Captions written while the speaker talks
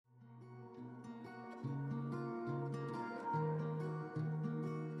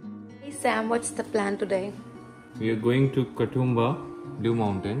Sam, what's the plan today? We are going to Katoomba Blue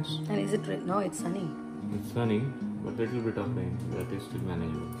Mountains. And is it rain? No, it's sunny. It's sunny, but little bit of rain. That is still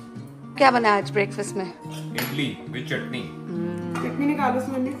manageable. क्या बना आज breakfast में? Idli with chutney. चटनी निकालो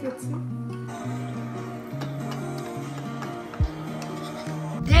सुमन fridge से.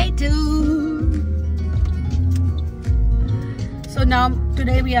 Day 2. So now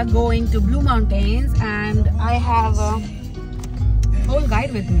today we are going to Blue Mountains and I have a whole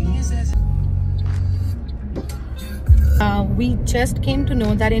guide with me. We just came to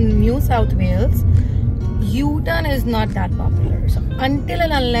know that in New South Wales, U-turn is not that popular. So until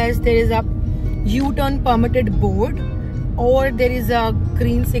and unless there is a U-turn permitted board or there is a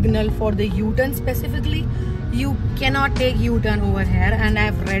green signal for the U-turn specifically, you cannot take U-turn over here. And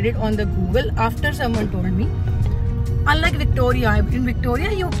I've read it on the Google after someone told me. Unlike Victoria, in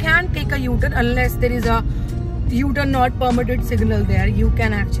Victoria you can take a U-turn unless there is a U-turn not permitted signal there. You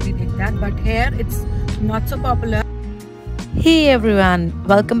can actually take that, but here it's not so popular. Hey everyone,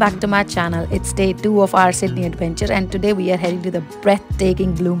 welcome back to my channel. It's day 2 of our Sydney adventure and today we are heading to the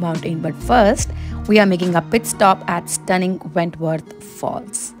breathtaking Blue Mountain. But first, we are making a pit stop at stunning Wentworth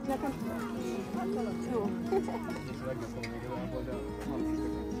Falls.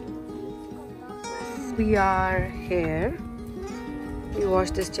 We are here. We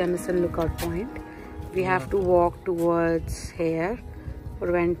watched this Jamison lookout point. We have to walk towards here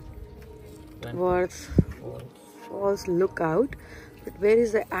for Wentworth Falls lookout. But where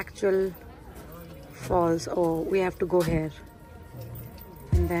is the actual falls? Oh, we have to go here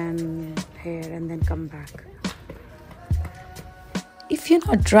and then here and then come back. If you're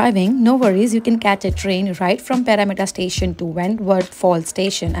not driving, no worries, you can catch a train right from Parramatta Station to Wentworth Falls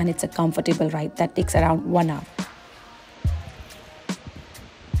Station and it's a comfortable ride that takes around 1 hour.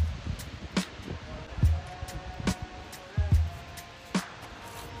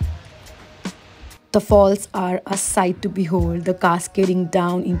 The falls are a sight to behold, the cascading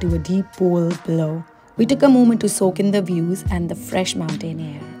down into a deep pool below. We took a moment to soak in the views and the fresh mountain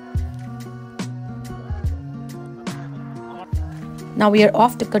air. Now we are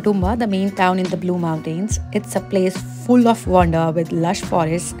off to Katoomba, the main town in the Blue Mountains. It's a place full of wonder with lush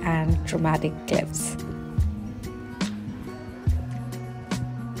forests and dramatic cliffs.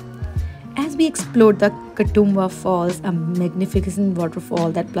 As we explored the Katoomba Falls, a magnificent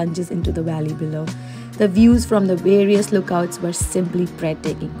waterfall that plunges into the valley below, the views from the various lookouts were simply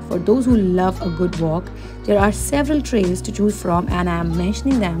breathtaking. For those who love a good walk, there are several trails to choose from and I am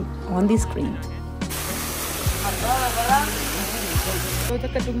mentioning them on the screen. So the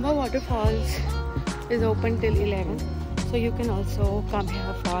Katoomba waterfalls is open till 11. So you can also come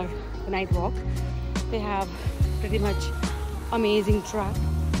here for the night walk. They have pretty much amazing track.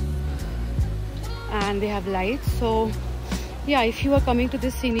 And they have lights. So yeah, if you are coming to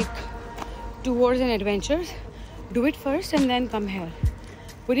this scenic tours and adventures, do it first and then come here.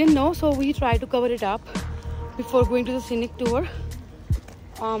 We didn't know, so we tried to cover it up before going to the scenic tour.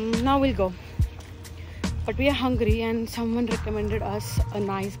 Now we'll go, but we are hungry and someone recommended us a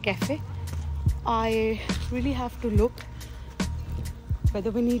nice cafe. I really have to look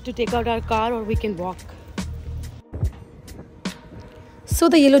whether we need to take out our car or we can walk. So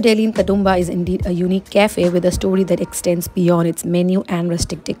the Yellow Deli in Katoomba is indeed a unique cafe with a story that extends beyond its menu and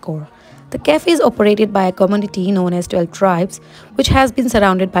rustic decor. The cafe is operated by a community known as 12 Tribes, which has been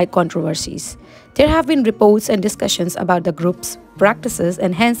surrounded by controversies. There have been reports and discussions about the group's practices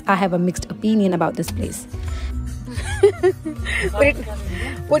and hence I have a mixed opinion about this place.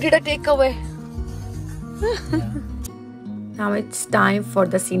 What did I take away? Now it's time for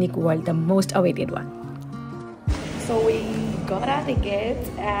the Scenic World, the most awaited one. So we got our tickets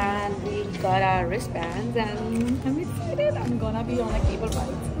and we got our wristbands and I'm excited. I'm gonna be on a cable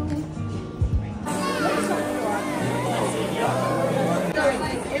ride soon.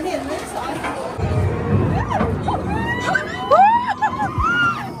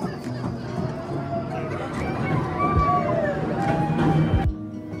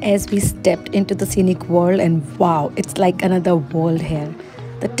 As we stepped into the Scenic World and wow, it's like another world here.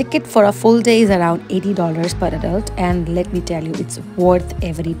 The ticket for a full day is around $80 per adult and let me tell you, it's worth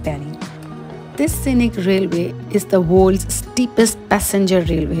every penny. This scenic railway is the world's steepest passenger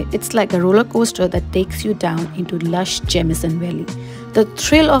railway. It's like a roller coaster that takes you down into lush Jamison Valley. The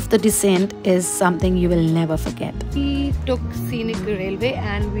thrill of the descent is something you will never forget. We took scenic railway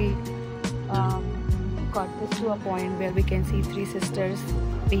and we got this to a point where we can see Three Sisters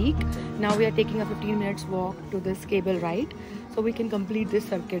Peak. Now we are taking a 15 minutes walk to this cable ride so we can complete this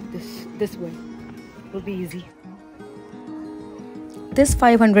circuit this way. It will be easy. This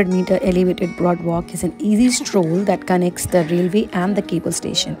 500-meter elevated broad walk is an easy stroll that connects the railway and the cable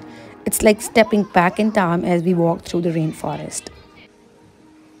station. It's like stepping back in time as we walk through the rainforest.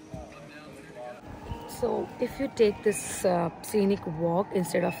 So if you take this scenic walk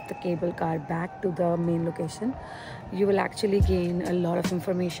instead of the cable car back to the main location, you will actually gain a lot of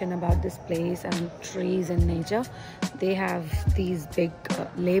information about this place and trees and nature. They have these big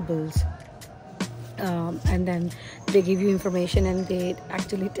labels, and then they give you information and they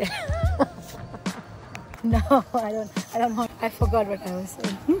actually tell. No, I don't know. I forgot what I was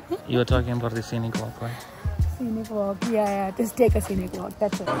saying. You were talking about the scenic walk, right? Scenic walk, yeah, just take a scenic walk,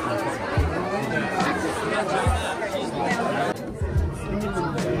 that's it.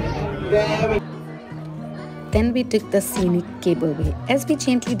 Then we took the scenic cableway. As we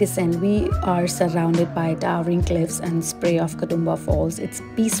gently descend, we are surrounded by towering cliffs and spray of Katoomba Falls. It's a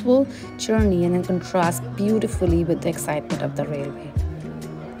peaceful journey and it contrasts beautifully with the excitement of the railway.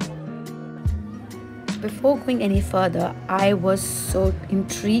 Before going any further, I was so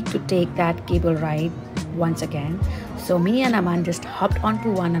intrigued to take that cable ride once again. So me and Aman just hopped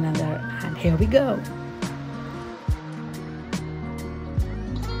onto one another and here we go.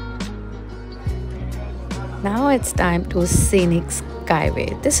 Now it's time to Scenic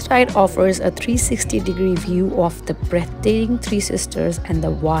Skyway. This ride offers a 360-degree view of the breathtaking Three Sisters and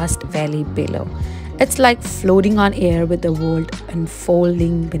the vast valley below. It's like floating on air with the world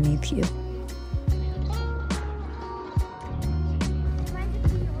unfolding beneath you.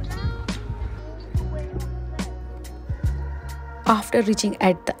 After reaching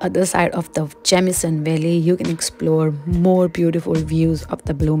at the other side of the Jamison Valley, you can explore more beautiful views of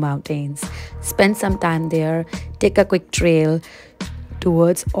the Blue Mountains. Spend some time there, take a quick trail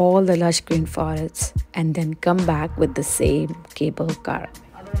towards all the lush green forests, and then come back with the same cable car.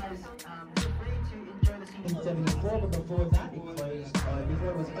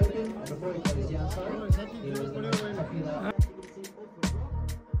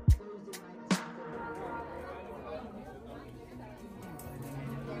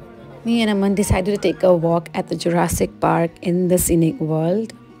 Me and Aman decided to take a walk at the Jurassic Park in the Scenic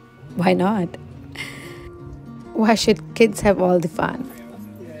World. Why not? Why should kids have all the fun?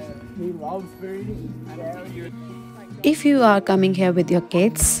 If you are coming here with your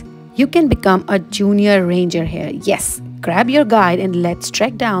kids, you can become a junior ranger here. Yes, grab your guide and let's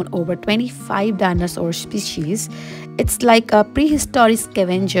track down over 25 dinosaur species. It's like a prehistoric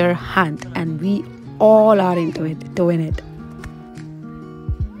scavenger hunt and we all are into it to win it.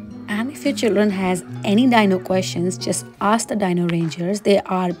 And if your children has any dino questions, just ask the Dino Rangers. They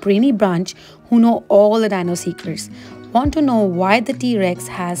are brainy bunch who know all the dino secrets. Want to know why the T-Rex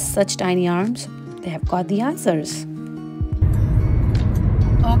has such tiny arms? They have got the answers.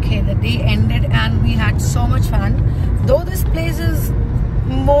 Okay, the day ended and we had so much fun. Though this place is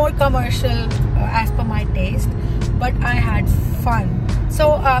more commercial as per my taste, but I had fun.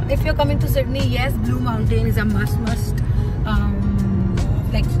 So if you're coming to Sydney, yes, Blue Mountain is a must.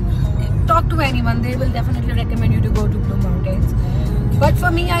 Like, talk to anyone, they will definitely recommend you to go to Blue Mountains. But for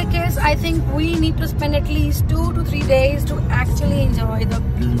me, I think we need to spend at least 2 to 3 days to actually enjoy the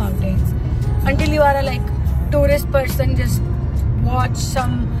Blue Mountains. Until you are a like tourist person, just watch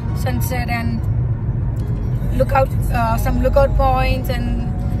some sunset and look out some lookout points and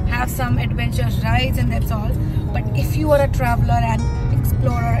have some adventurous rides, and that's all. But if you are a traveler and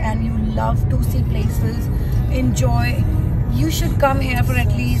explorer and you love to see places, enjoy, you should come here for at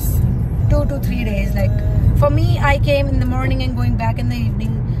least 2 to 3 days. Like for me, I came in the morning and going back in the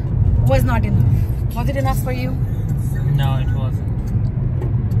evening was not enough. Was it enough for you? No, it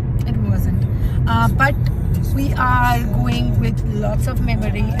wasn't. It wasn't. But we are going with lots of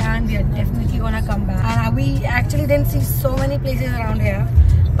memory and we are definitely gonna come back. And we actually didn't see so many places around here,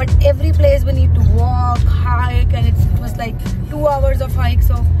 but every place we need to walk, hike, and it was like 2 hours of hike.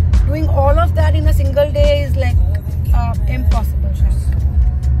 So doing all of that in a single day is like impossible.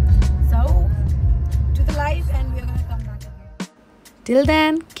 So to the life, and we're gonna come back again. Till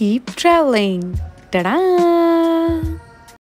then, keep traveling. Ta-da!